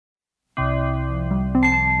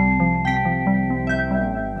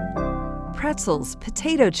pretzels,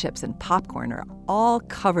 potato chips, and popcorn are all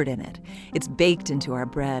covered in it. It's baked into our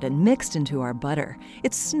bread and mixed into our butter.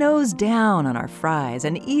 It snows down on our fries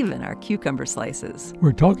and even our cucumber slices.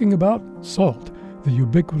 We're talking about salt, the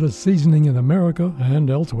ubiquitous seasoning in America and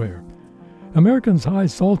elsewhere. Americans' high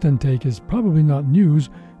salt intake is probably not news,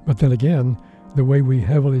 but then again, the way we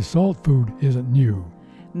heavily salt food isn't new.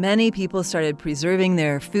 Many people started preserving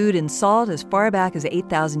their food in salt as far back as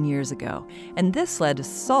 8,000 years ago, and this led to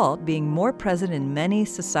salt being more present in many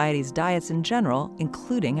societies' diets in general,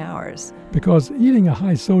 including ours. Because eating a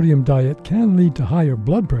high-sodium diet can lead to higher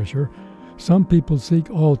blood pressure, some people seek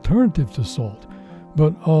alternatives to salt,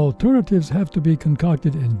 but alternatives have to be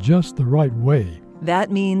concocted in just the right way.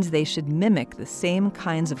 That means they should mimic the same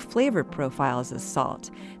kinds of flavor profiles as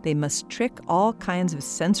salt. They must trick all kinds of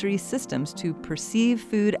sensory systems to perceive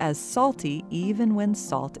food as salty even when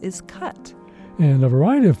salt is cut. In a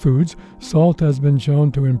variety of foods, salt has been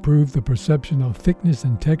shown to improve the perception of thickness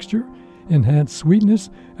and texture, enhance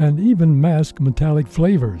sweetness, and even mask metallic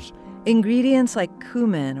flavors. Ingredients like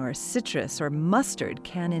cumin or citrus or mustard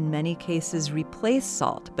can in many cases replace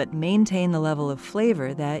salt but maintain the level of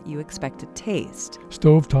flavor that you expect to taste.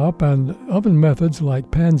 Stovetop and oven methods like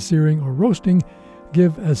pan-searing or roasting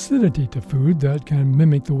give acidity to food that can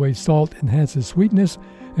mimic the way salt enhances sweetness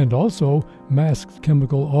and also masks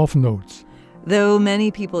chemical off-notes. Though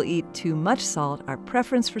many people eat too much salt, our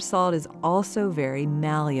preference for salt is also very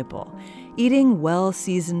malleable. Eating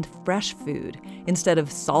well-seasoned fresh food instead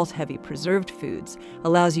of salt-heavy preserved foods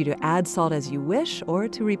allows you to add salt as you wish or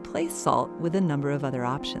to replace salt with a number of other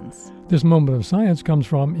options. This moment of science comes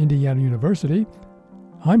from Indiana University.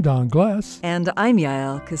 I'm Don Glass. And I'm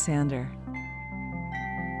Yael Ksander.